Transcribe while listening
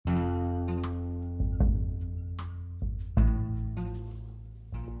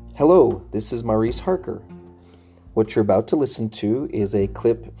Hello, this is Maurice Harker. What you're about to listen to is a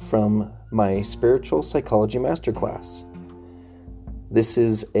clip from my Spiritual Psychology Masterclass. This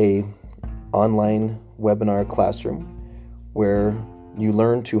is a online webinar classroom where you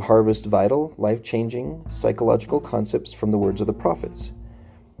learn to harvest vital, life-changing psychological concepts from the words of the prophets.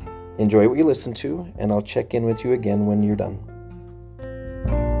 Enjoy what you listen to, and I'll check in with you again when you're done.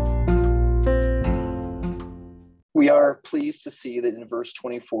 We are pleased to see that in verse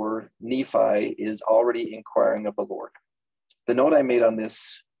 24, Nephi is already inquiring of the Lord. The note I made on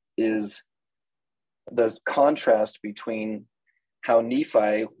this is the contrast between how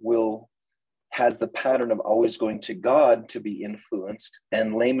Nephi has the pattern of always going to God to be influenced,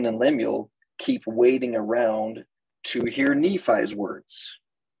 and Laman and Lemuel keep waiting around to hear Nephi's words.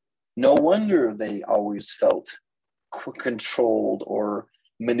 No wonder they always felt controlled or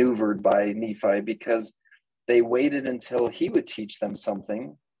maneuvered by Nephi, because they waited until he would teach them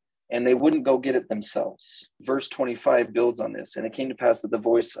something and they wouldn't go get it themselves. Verse 25 builds on this. And it came to pass that the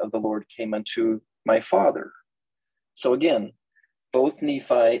voice of the Lord came unto my father. So again, both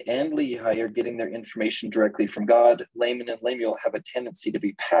Nephi and Lehi are getting their information directly from God. Laman and Lemuel have a tendency to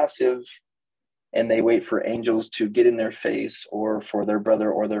be passive, and they wait for angels to get in their face or for their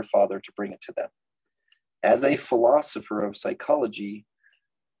brother or their father to bring it to them. As a philosopher of psychology,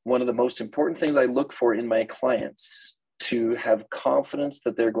 one of the most important things I look for in my clients to have confidence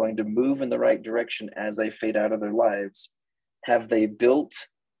that they're going to move in the right direction as they fade out of their lives, have they built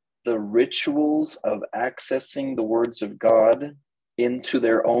the rituals of accessing the words of God into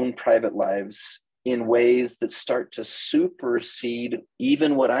their own private lives in ways that start to supersede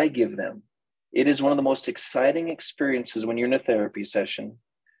even what I give them? It is one of the most exciting experiences when you're in a therapy session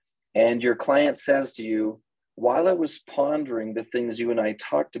and your client says to you, while I was pondering the things you and I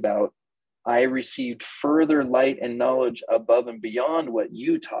talked about, I received further light and knowledge above and beyond what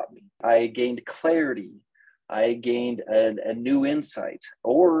you taught me. I gained clarity. I gained a new insight,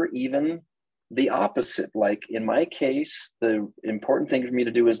 or even the opposite. Like in my case, the important thing for me to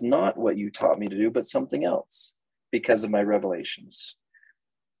do is not what you taught me to do, but something else because of my revelations.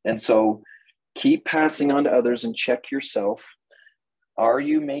 And so keep passing on to others and check yourself. Are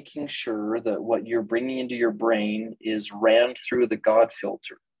you making sure that what you're bringing into your brain is rammed through the God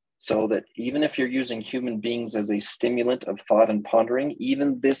filter? So that even if you're using human beings as a stimulant of thought and pondering,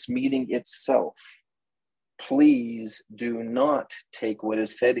 even this meeting itself, please do not take what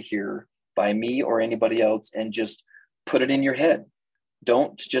is said here by me or anybody else and just put it in your head.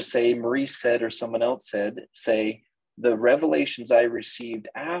 Don't just say Maurice said or someone else said. Say, the revelations I received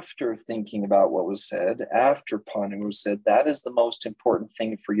after thinking about what was said, after pondering what was said, that is the most important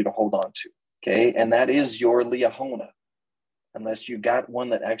thing for you to hold on to, okay? And that is your Liahona, unless you got one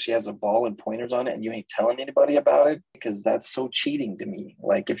that actually has a ball and pointers on it and you ain't telling anybody about it, because that's so cheating to me.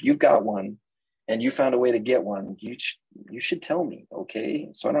 Like if you've got one and you found a way to get one, you should tell me, okay?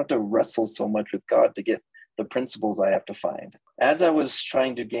 So I don't have to wrestle so much with God to get the principles I have to find. As I was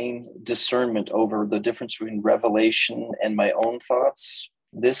trying to gain discernment over the difference between revelation and my own thoughts,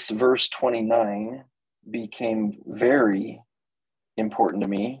 this verse 29 became very important to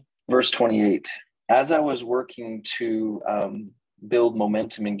me. Verse 28, as I was working to build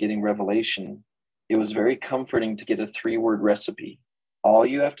momentum in getting revelation, it was very comforting to get a 3-word recipe. All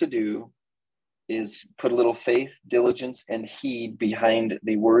you have to do is put a little faith, diligence, and heed behind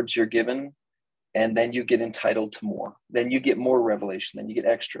the words you're given, and then you get entitled to more. Then you get more revelation. Then you get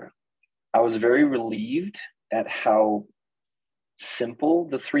extra. I was very relieved at how simple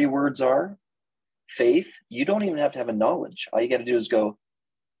the 3 words are. Faith, you don't even have to have a knowledge. All you got to do is go,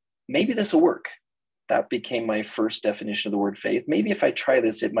 maybe this will work. That became my first definition of the word faith. Maybe if I try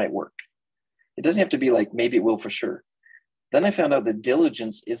this, it might work. It doesn't have to be like, maybe it will for sure. Then I found out that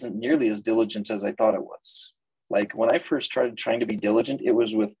diligence isn't nearly as diligent as I thought it was. Like when I first started trying to be diligent, it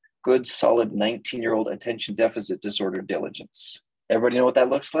was with good, solid 19-year-old attention deficit disorder diligence. Everybody know what that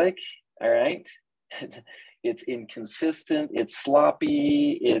looks like? All right. It's inconsistent. It's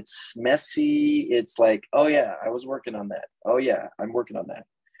sloppy. It's messy. It's like, oh yeah, I was working on that. Oh yeah, I'm working on that.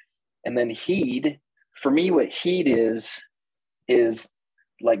 And then heed, for me, what heed is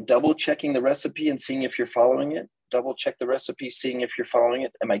like double checking the recipe and seeing if you're following it. Double check the recipe, seeing if you're following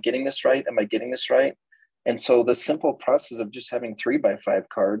it. Am I getting this right? Am I getting this right? And so the simple process of just having 3x5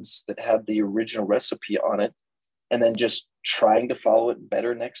 cards that had the original recipe on it, and then just trying to follow it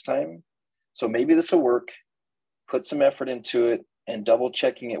better next time. So maybe this will work, put some effort into it and double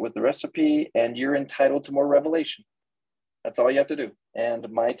checking it with the recipe, and you're entitled to more revelation. That's all you have to do. And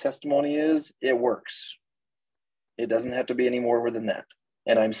my testimony is it works. It doesn't have to be any more than that.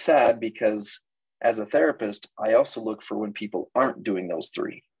 And I'm sad because as a therapist, I also look for when people aren't doing those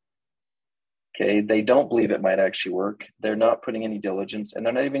 3. Okay, they don't believe it might actually work. They're not putting any diligence, and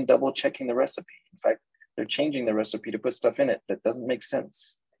they're not even double checking the recipe. In fact, they're changing the recipe to put stuff in it that doesn't make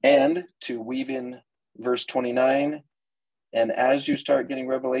sense. And to weave in verse 29, and as you start getting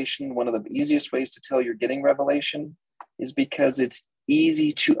revelation, one of the easiest ways to tell you're getting revelation is because it's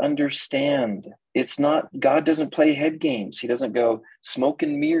easy to understand. It's not, God doesn't play head games. He doesn't go smoke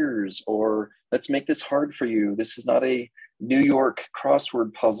and mirrors or let's make this hard for you. This is not a New York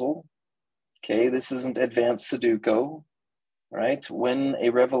crossword puzzle. Okay, this isn't advanced Sudoku, right? When a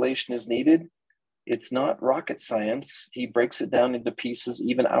revelation is needed, it's not rocket science. He breaks it down into pieces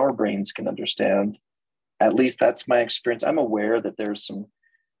even our brains can understand. At least that's my experience. I'm aware that there's some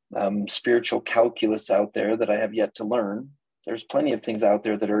spiritual calculus out there that I have yet to learn. There's plenty of things out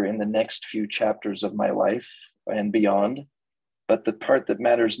there that are in the next few chapters of my life and beyond. But the part that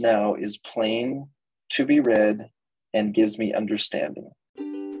matters now is plain to be read and gives me understanding.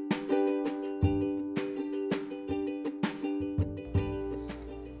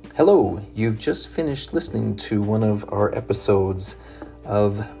 Hello, you've just finished listening to one of our episodes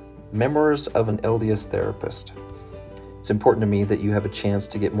of Memoirs of an LDS Therapist. It's important to me that you have a chance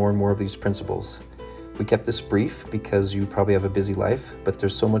to get more and more of these principles. We kept this brief because you probably have a busy life, but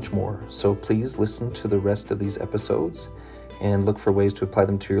there's so much more. So please listen to the rest of these episodes and look for ways to apply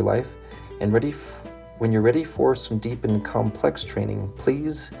them to your life. And when you're ready for some deep and complex training,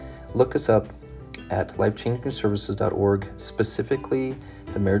 please look us up at lifechangingservices.org, specifically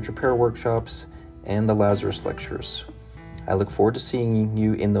the marriage repair workshops and the Lazarus lectures. I look forward to seeing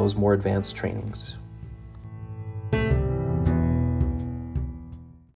you in those more advanced trainings.